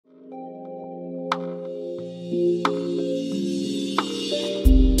Hi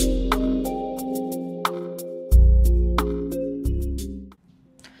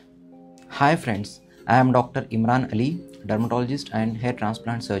friends, I am Dr. Imran Ali, dermatologist and hair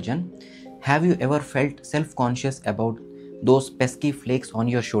transplant surgeon. Have you ever felt self-conscious about those pesky flakes on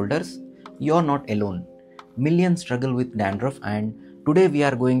your shoulders? You're not alone. Millions struggle with dandruff, and today we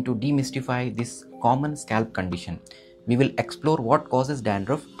are going to demystify this common scalp condition. We will explore what causes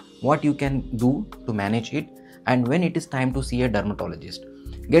dandruff, what you can do to manage it, and when it is time to see a dermatologist.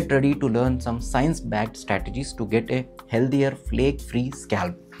 Get ready to learn some science-backed strategies to get a healthier, flake-free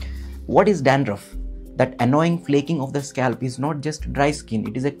scalp. What is dandruff? That annoying flaking of the scalp is not just dry skin,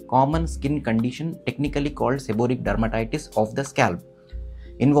 it is a common skin condition technically called seborrheic dermatitis of the scalp,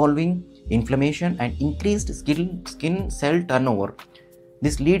 involving inflammation and increased skin cell turnover.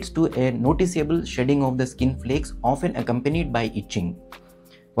 This leads to a noticeable shedding of the skin flakes, often accompanied by itching.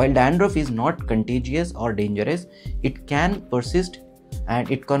 While dandruff is not contagious or dangerous, it can persist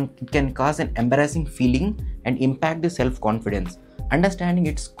and it can cause an embarrassing feeling and impact the self-confidence. Understanding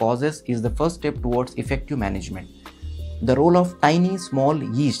its causes is the first step towards effective management. The role of tiny small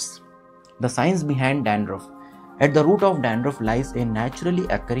yeasts. The science behind dandruff. At the root of dandruff lies a naturally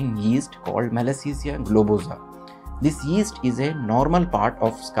occurring yeast called Malassezia globosa. This yeast is a normal part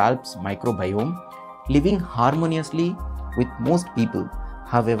of scalp's microbiome, living harmoniously with most people.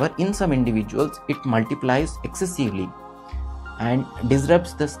 However, in some individuals, it multiplies excessively and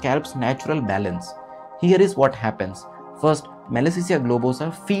disrupts the scalp's natural balance. Here is what happens. First, Malassezia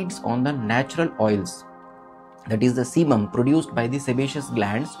globosa feeds on the natural oils, that is the sebum produced by the sebaceous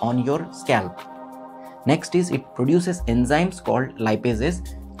glands on your scalp. Next is it produces enzymes called lipases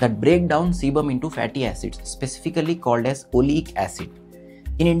that break down sebum into fatty acids, specifically called as oleic acid.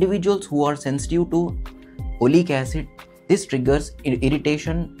 In individuals who are sensitive to oleic acid, this triggers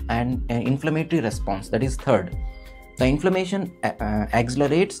irritation and inflammatory response. That is third. The inflammation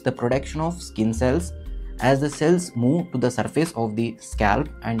accelerates the production of skin cells. As the cells move to the surface of the scalp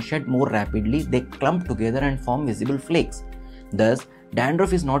and shed more rapidly, they clump together and form visible flakes. Thus,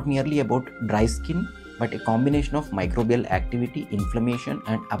 dandruff is not merely about dry skin, but a combination of microbial activity, inflammation,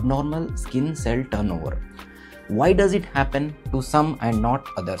 and abnormal skin cell turnover. Why does it happen to some and not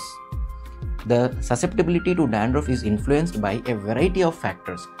others? The susceptibility to dandruff is influenced by a variety of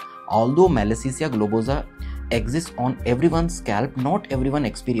factors. Although Malassezia globosa exists on everyone's scalp, not everyone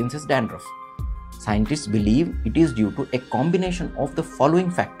experiences dandruff. Scientists believe it is due to a combination of the following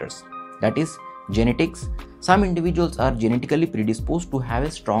factors, that is, genetics. Some individuals are genetically predisposed to have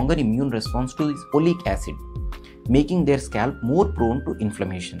a stronger immune response to this oleic acid, making their scalp more prone to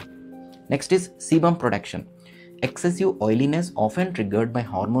inflammation. Next is sebum production. Excessive oiliness, often triggered by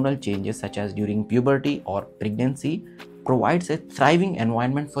hormonal changes such as during puberty or pregnancy, provides a thriving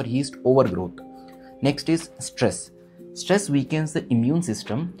environment for yeast overgrowth. Next is stress. Stress weakens the immune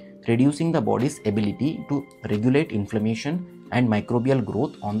system, reducing the body's ability to regulate inflammation and microbial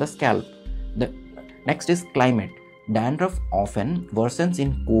growth on the scalp. The next is climate. Dandruff often worsens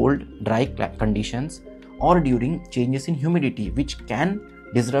in cold, dry conditions or during changes in humidity, which can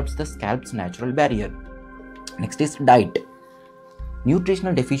disrupt the scalp's natural barrier. Next is diet.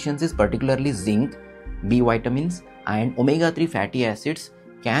 Nutritional deficiencies, particularly zinc, B vitamins, and omega-3 fatty acids,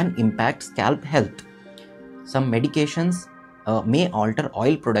 can impact scalp health. Some medications may alter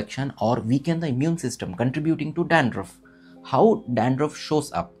oil production or weaken the immune system, contributing to dandruff. How dandruff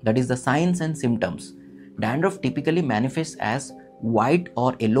shows up, that is the signs and symptoms. Dandruff typically manifests as white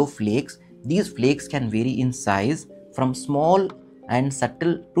or yellow flakes. These flakes can vary in size from small and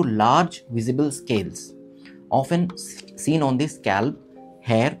subtle to large visible scales, often seen on the scalp,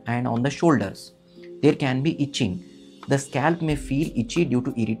 hair, and on the shoulders. There can be itching. The scalp may feel itchy due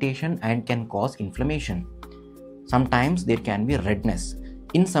to irritation and can cause inflammation. Sometimes there can be redness.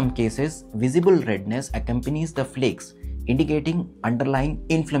 In some cases, visible redness accompanies the flakes, indicating underlying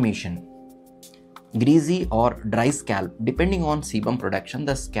inflammation. Greasy or dry scalp. Depending on sebum production,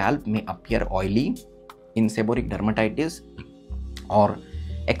 the scalp may appear oily in seborrheic dermatitis or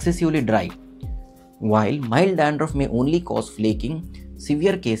excessively dry. While mild dandruff may only cause flaking,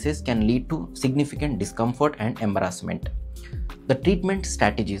 severe cases can lead to significant discomfort and embarrassment. The treatment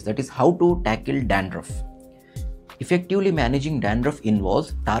strategies, that is how to tackle dandruff. Effectively managing dandruff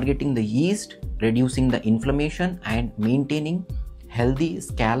involves targeting the yeast, reducing the inflammation, and maintaining healthy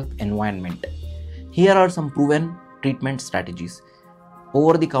scalp environment. Here are some proven treatment strategies.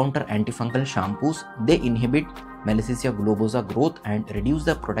 Over-the-counter antifungal shampoos, they inhibit Malassezia globosa growth and reduce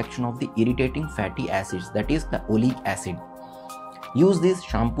the production of the irritating fatty acids, that is the oleic acid. Use these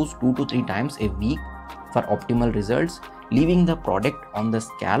shampoos 2 to 3 times a week for optimal results, leaving the product on the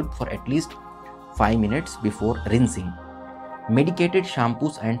scalp for at least 5 minutes before rinsing. Medicated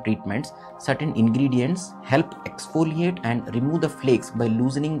shampoos and treatments, certain ingredients help exfoliate and remove the flakes by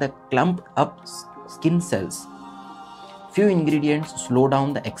loosening the clumped up skin cells. Few ingredients slow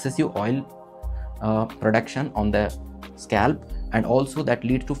down the excessive oil production on the scalp and also that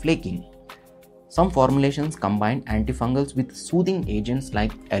leads to flaking. Some formulations combine antifungals with soothing agents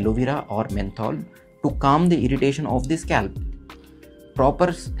like aloe vera or menthol to calm the irritation of the scalp.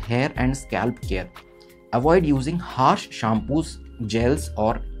 Proper hair and scalp care. Avoid using harsh shampoos, gels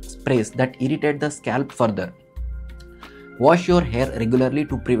or sprays that irritate the scalp further. Wash your hair regularly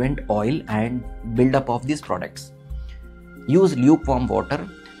to prevent oil and buildup of these products. Use lukewarm water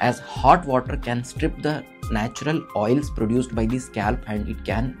as hot water can strip the natural oils produced by the scalp and it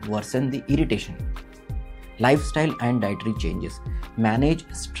can worsen the irritation. Lifestyle and dietary changes. Manage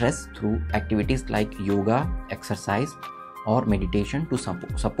stress through activities like yoga, exercise or meditation to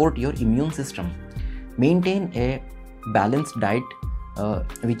support your immune system. Maintain a balanced diet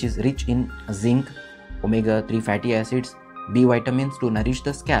which is rich in zinc, omega-3 fatty acids, B vitamins to nourish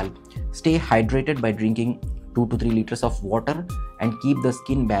the scalp. Stay hydrated by drinking 2 to 3 liters of water and keep the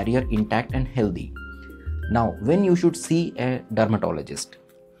skin barrier intact and healthy. Now, when you should see a dermatologist?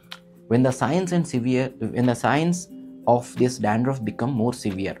 When the signs of this dandruff become more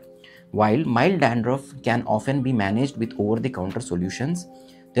severe. While mild dandruff can often be managed with over-the-counter solutions,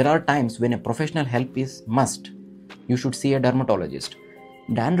 there are times when a professional help is must. You should see a dermatologist.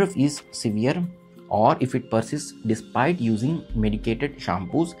 Dandruff is severe, or if it persists despite using medicated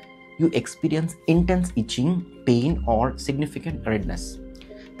shampoos, you experience intense itching, pain or significant redness.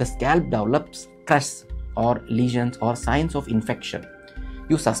 The scalp develops cracks or lesions or signs of infection.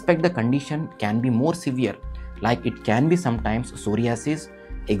 You suspect the condition can be more severe, like it can be sometimes psoriasis,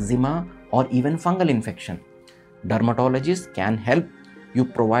 eczema or even fungal infection. Dermatologists can help you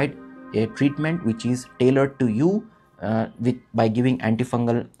provide a treatment which is tailored to you by giving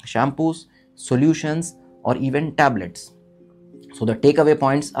antifungal shampoos, solutions or even tablets. So the takeaway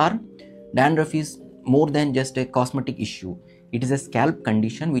points are: dandruff is more than just a cosmetic issue. It is a scalp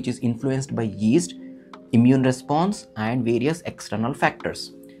condition which is influenced by yeast, immune response and various external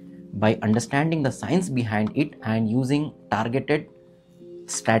factors. By understanding the science behind it and using targeted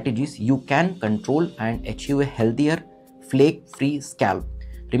strategies, you can control and achieve a healthier, flake-free scalp.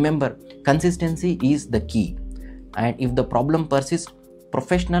 Remember, consistency is the key, and if the problem persists,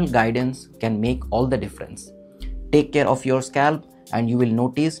 professional guidance can make all the difference. Take care of your scalp and you will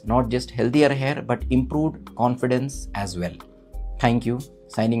notice not just healthier hair but improved confidence as well. Thank you.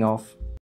 Signing off.